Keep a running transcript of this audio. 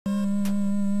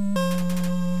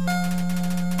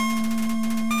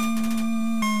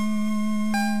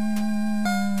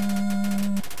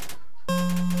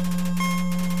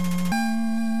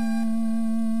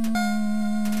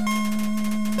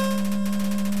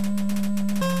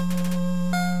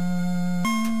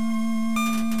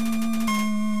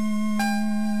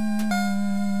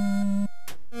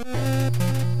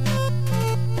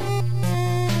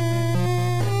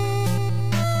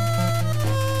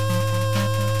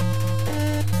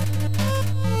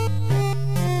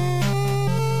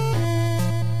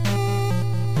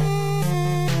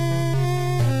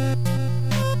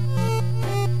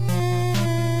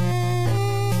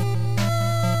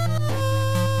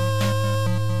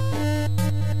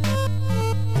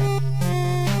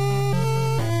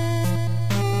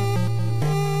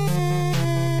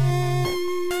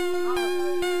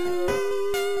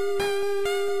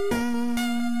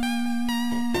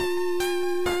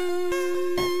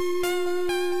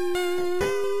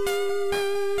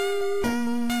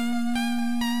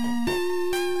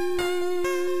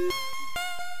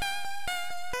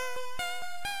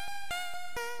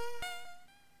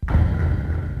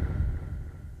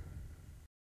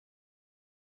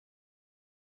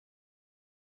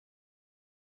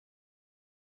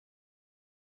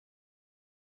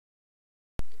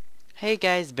Hey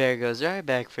guys, Bear Goes right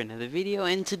back for another video,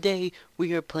 and today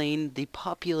we are playing the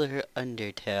popular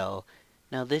Undertale.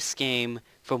 Now this game,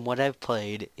 from what I've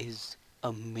played, is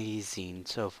amazing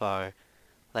so far.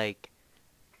 Like,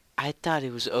 I thought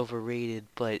it was overrated,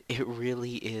 but it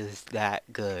really is that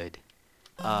good.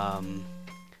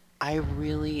 I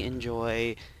really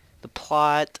enjoy the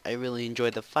plot, I really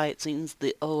enjoy the fight scenes,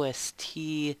 the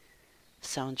OST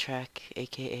soundtrack,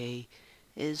 aka,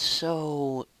 is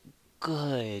so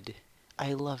good.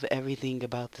 I love everything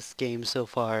about this game so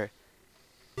far.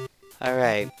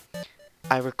 Alright,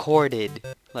 I recorded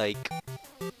like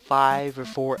 5 or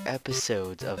 4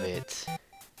 episodes of it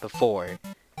before,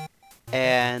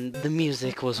 and the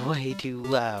music was way too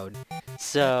loud.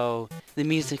 So, the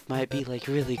music might be like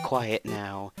really quiet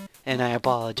now, and I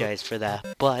apologize for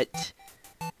that, but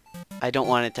I don't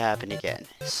want it to happen again.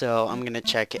 So, I'm gonna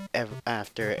check it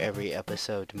after every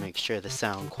episode to make sure the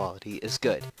sound quality is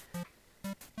good.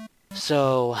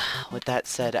 So, with that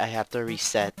said, I have to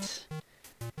reset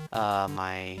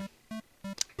my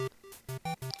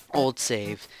old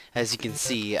save. As you can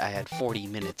see, I had 40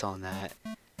 minutes on that.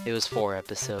 It was 4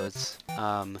 episodes.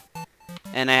 And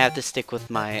I have to stick with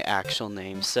my actual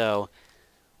name. So,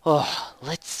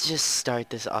 let's just start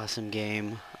this awesome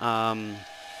game.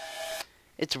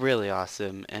 It's really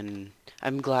awesome, and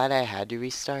I'm glad I had to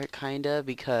restart, kinda,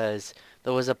 because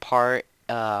there was a part,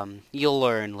 you'll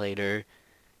learn later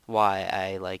why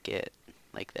I like it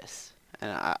like this.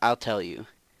 And I'll tell you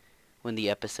when the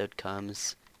episode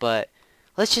comes. But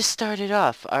let's just start it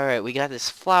off. Alright, we got this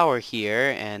flower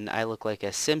here, and I look like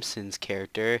a Simpsons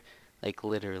character. Like,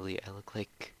 literally, I look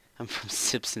like I'm from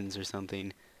Simpsons or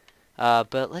something.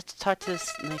 But let's talk to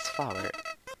this nice flower.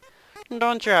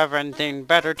 Don't you have anything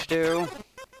better to do?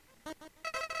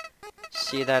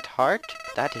 See that heart?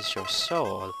 That is your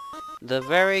soul. The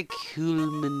very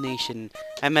culmination.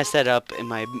 I messed that up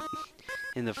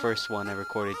in the first one I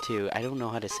recorded too. I don't know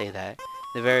how to say that.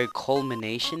 The very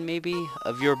culmination, maybe,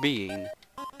 of your being.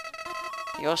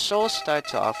 Your soul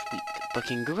starts off weak, but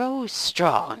can grow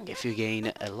strong if you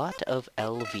gain a lot of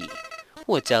LV.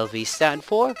 What's LV stand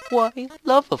for? Why,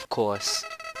 love, of course.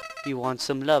 You want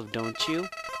some love, don't you?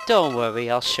 Don't worry,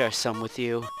 I'll share some with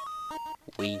you.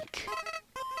 Wink.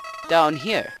 Down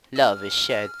here, love is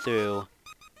shared through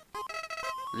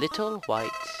little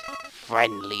white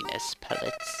friendliness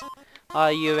pellets.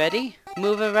 Are you ready?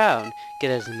 Move around. Get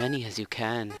as many as you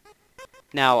can.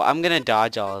 Now, I'm gonna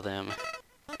dodge all of them,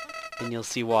 and you'll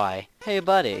see why. Hey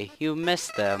buddy, you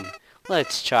missed them.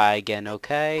 Let's try again,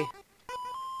 okay?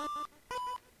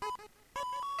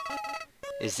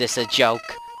 Is this a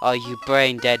joke? Are you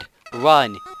brain dead?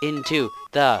 Run into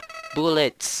the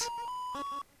bullets.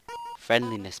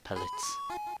 Friendliness pellets.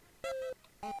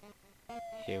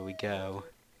 Here we go.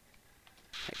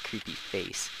 That creepy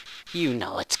face. You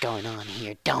know what's going on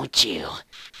here, don't you?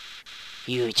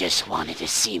 You just wanted to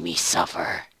see me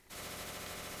suffer.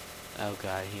 Oh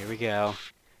god, here we go.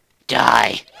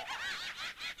 Die!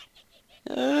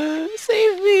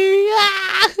 Save me!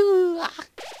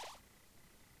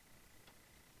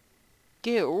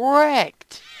 Get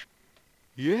wrecked!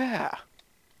 Yeah!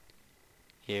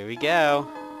 Here we go.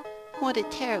 What a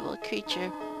terrible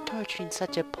creature, torturing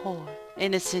such a poor,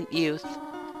 innocent youth.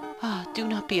 Ah, do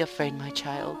not be afraid, my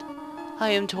child. I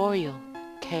am Toriel,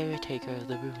 caretaker of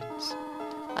the ruins.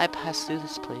 I pass through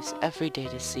this place every day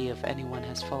to see if anyone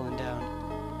has fallen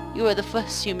down. You are the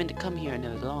first human to come here in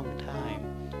a long time.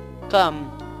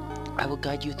 Come, I will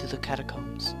guide you through the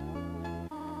catacombs.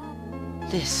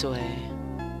 This way.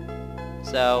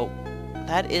 So,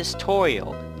 that is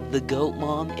Toriel, the goat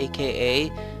mom,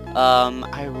 aka,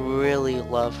 I really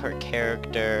love her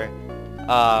character.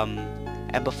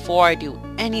 And before I do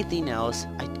anything else,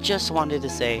 I just wanted to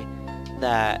say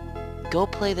that go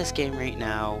play this game right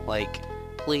now, like,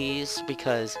 please,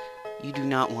 because you do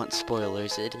not want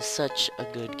spoilers. It is such a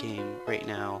good game right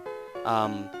now.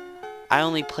 I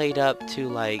only played up to,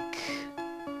 like,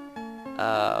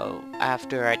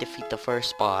 after I defeat the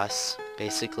first boss,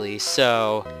 basically,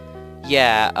 so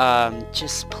yeah,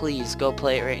 just please go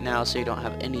play it right now so you don't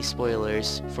have any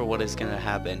spoilers for what is gonna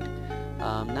happen.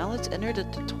 Now let's enter the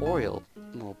tutorial.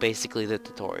 Well, basically the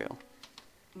tutorial.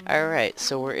 Alright,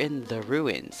 so we're in the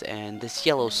ruins, and this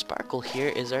yellow sparkle here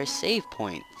is our save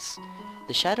points.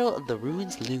 The shadow of the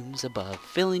ruins looms above,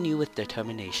 filling you with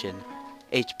determination.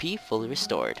 HP fully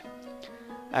restored.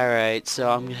 Alright, so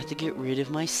I'm gonna have to get rid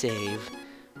of my save.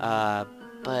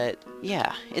 But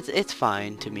yeah, it's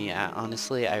fine to me.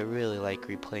 Honestly, I really like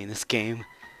replaying this game.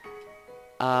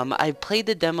 I played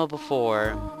the demo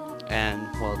before, and,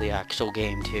 well, the actual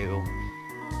game too.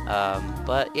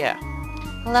 But yeah.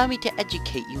 Allow me to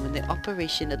educate you in the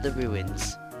operation of the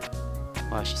ruins.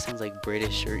 Wow, she sounds like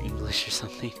British or English or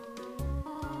something.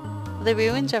 The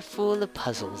ruins are full of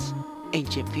puzzles,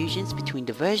 ancient fusions between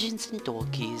diversions and door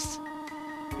keys.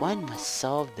 One must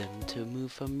solve them to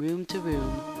move from room to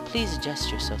room. Please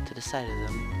adjust yourself to the side of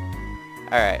them.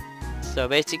 Alright, so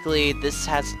basically this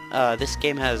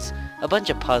game has a bunch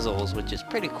of puzzles, which is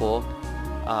pretty cool.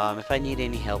 If I need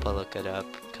any help, I'll look it up,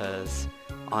 because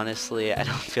honestly, I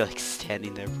don't feel like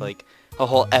standing there for like a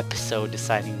whole episode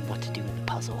deciding what to do in the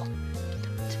puzzle.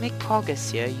 To make progress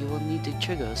here, you will need to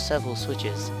trigger several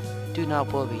switches. Do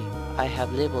not worry, I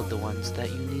have labeled the ones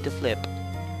that you need to flip.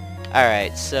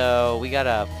 Alright, so we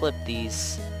gotta flip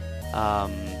these,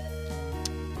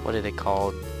 what are they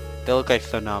called? They look like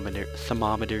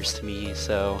thermometers to me,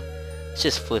 so let's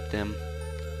just flip them.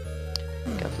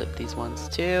 Gotta flip these ones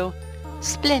too.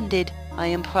 Splendid! I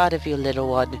am proud of you, little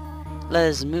one. Let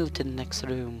us move to the next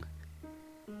room.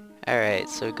 Alright,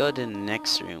 so we go to the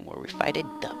next room where we fight a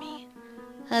dummy.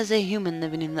 As a human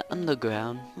living in the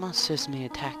underground, monsters may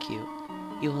attack you.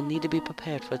 You will need to be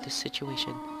prepared for this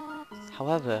situation.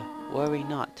 However, worry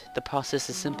not. The process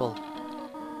is simple.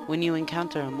 When you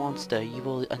encounter a monster, you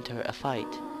will enter a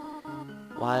fight.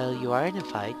 While you are in a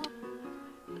fight,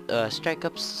 strike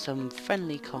up some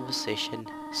friendly conversation.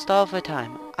 Stall for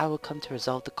time. I will come to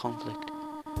resolve the conflict.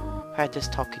 Practice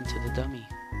talking to the dummy.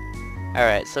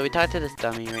 Alright, so we talk to this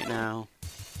dummy right now.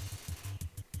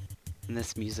 And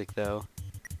this music though.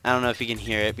 I don't know if you can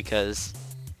hear it because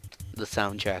the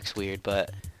soundtrack's weird,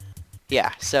 but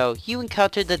yeah, so you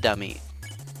encountered the dummy.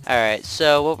 Alright,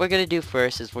 so what we're gonna do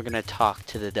first is we're gonna talk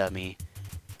to the dummy.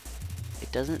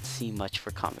 It doesn't seem much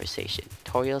for conversation.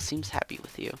 Toriel seems happy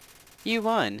with you. You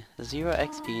won! 0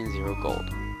 XP and 0 gold.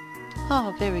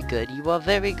 Oh, very good. You are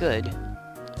very good.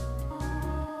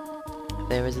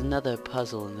 There is another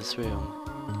puzzle in this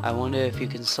room. I wonder if you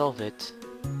can solve it.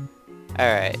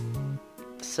 Alright.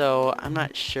 So, I'm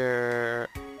not sure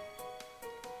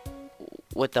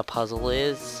what the puzzle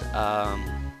is. I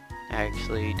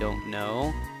actually don't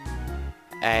know.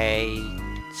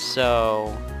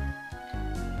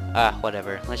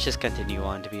 Whatever. Let's just continue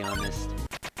on, to be honest.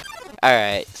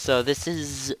 Alright, so this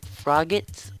is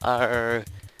Froggets, our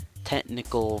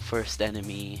technical first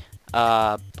enemy.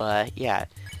 But yeah.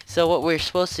 So what we're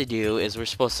supposed to do is we're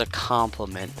supposed to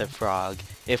compliment the frog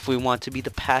if we want to be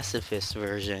the pacifist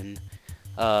version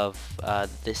of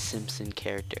this Simpson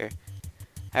character.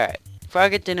 Alright.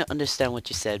 Frogget didn't understand what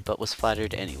you said, but was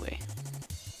flattered anyway.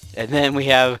 And then we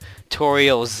have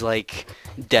Toriel's, like,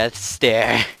 death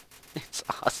stare. It's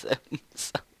awesome.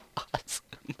 So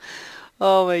awesome.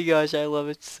 Oh my gosh, I love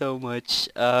it so much.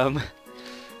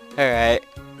 Alright.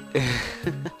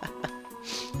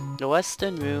 The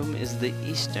western room is the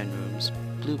eastern room's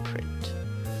blueprint.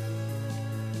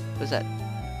 What's that?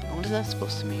 What is that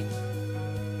supposed to mean?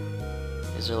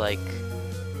 Is there like... 1,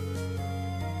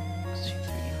 2,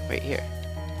 3, right here.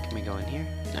 Can we go in here?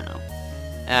 No.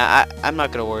 I'm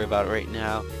not gonna worry about it right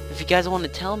now. If you guys want to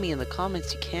tell me in the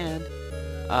comments, you can.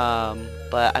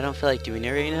 But I don't feel like doing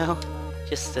it right now.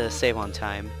 Just to save on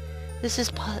time. This is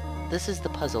the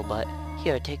puzzle, but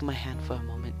here, take my hand for a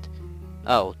moment.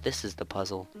 Oh, this is the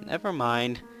puzzle. Never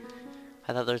mind.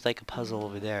 I thought there was like a puzzle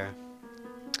over there.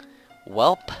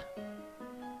 Welp.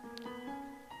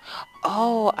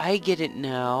 Oh, I get it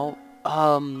now.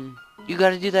 You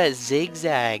gotta do that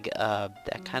zigzag,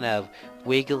 that kind of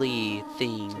wiggly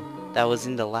thing that was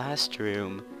in the last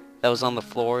room. That was on the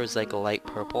floor. It was like a light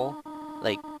purple.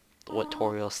 Like what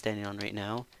Toriel's standing on right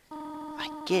now. I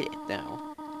get it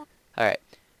now. Alright.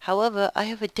 However, I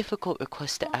have a difficult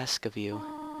request to ask of you.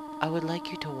 I would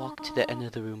like you to walk to the end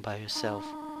of the room by yourself.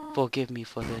 Forgive me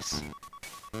for this.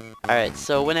 Alright,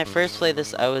 so when I first played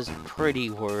this, I was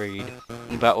pretty worried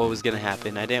about what was gonna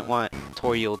happen. I didn't want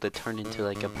Toriel to turn into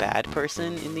like a bad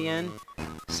person in the end.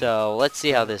 So, let's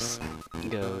see how this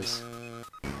goes.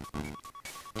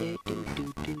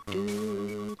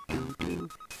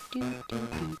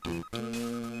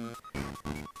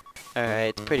 Alright,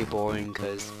 it's pretty boring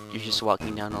because you're just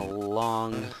walking down a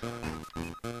long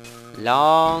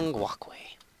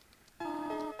walkway.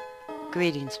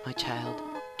 Greetings, my child.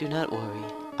 Do not worry.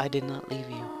 I did not leave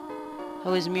you. I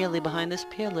was merely behind this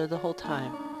pillar the whole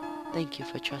time. Thank you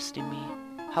for trusting me.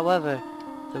 However,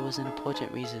 there was an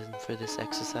important reason for this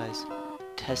exercise.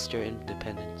 Test your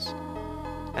independence.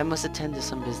 I must attend to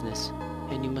some business,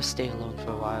 and you must stay alone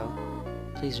for a while.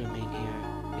 Please remain here.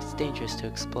 It's dangerous to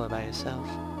explore by yourself.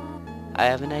 I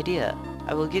have an idea.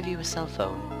 I will give you a cell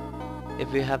phone.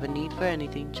 If you have a need for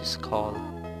anything, just call.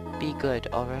 Be good,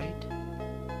 alright?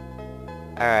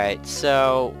 Alright,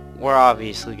 so we're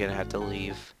obviously gonna have to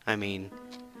leave. I mean,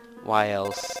 why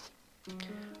else?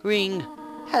 Ring.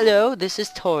 Hello, this is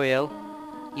Toriel.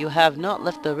 You have not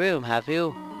left the room, have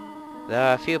you? There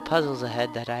are a few puzzles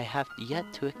ahead that I have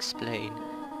yet to explain.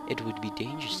 It would be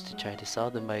dangerous to try to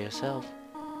solve them by yourself.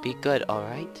 Be good,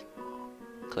 alright?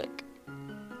 Click.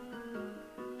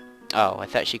 Oh, I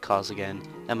thought she calls again.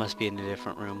 That must be in a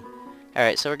different room.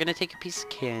 Alright, so we're gonna take a piece of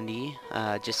candy,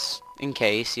 just in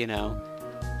case, you know.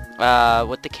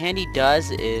 What the candy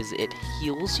does is it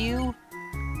heals you.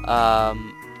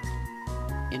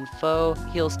 Info,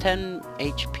 heals 10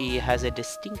 HP, has a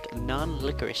distinct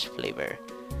non-licorice flavor.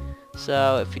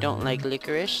 So, if you don't like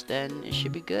licorice, then it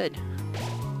should be good.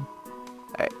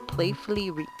 Alright,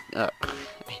 playfully I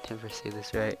never say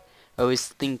this right. I always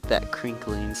think that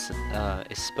crinkling is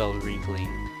spelled wrinkling.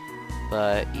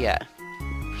 But, yeah.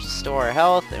 Restore our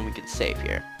health, and we can save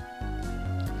here.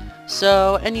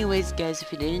 So, anyways, guys,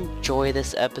 if you did enjoy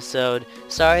this episode,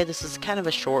 sorry this is kind of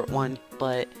a short one,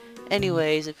 but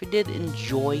anyways, if you did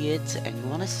enjoy it and you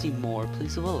want to see more,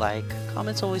 please leave a like.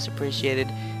 Comments always appreciated.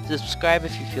 Subscribe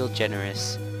if you feel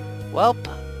generous. Welp,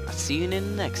 I'll see you in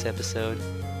the next episode.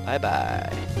 Bye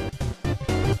bye.